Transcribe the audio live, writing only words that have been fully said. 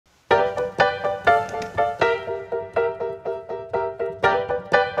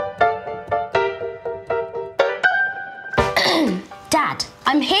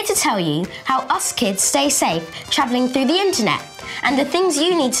I'm here to tell you how us kids stay safe travelling through the internet and the things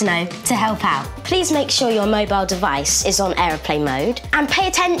you need to know to help out. Please make sure your mobile device is on aeroplane mode and pay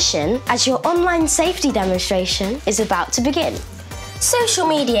attention as your online safety demonstration is about to begin. Social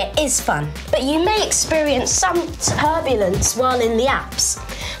media is fun, but you may experience some turbulence while in the apps,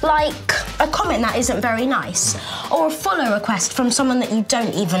 like a comment that isn't very nice, or a follow request from someone that you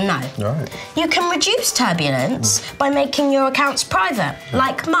don't even know. Right. You can reduce turbulence by making your accounts private,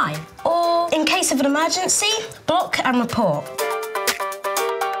 like mine, or in case of an emergency, block and report.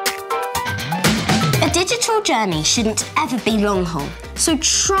 A digital journey shouldn't ever be long haul, so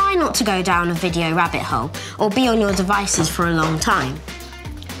try not to go down a video rabbit hole or be on your devices for a long time.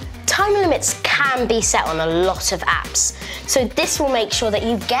 Time limits can be set on a lot of apps, so this will make sure that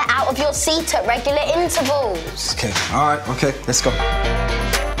you get out of your seat at regular intervals. Okay, all right, okay, let's go.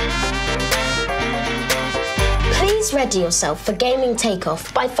 Please ready yourself for gaming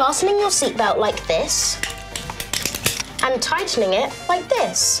takeoff by fastening your seatbelt like this and tightening it like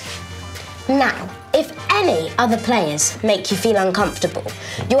this. Now, if any other players make you feel uncomfortable,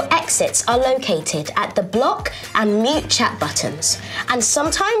 your exits are located at the block and mute chat buttons, and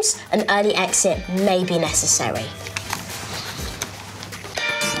sometimes an early exit may be necessary.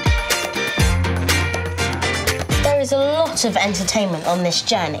 There is a lot of entertainment on this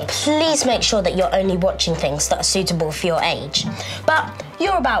journey. Please make sure that you're only watching things that are suitable for your age. But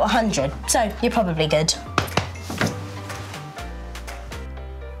you're about 100, so you're probably good.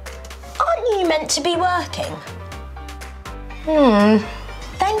 You meant to be working?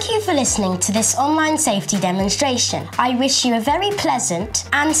 Thank you for listening to this online safety demonstration. I wish you a very pleasant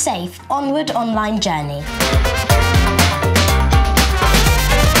and safe onward online journey.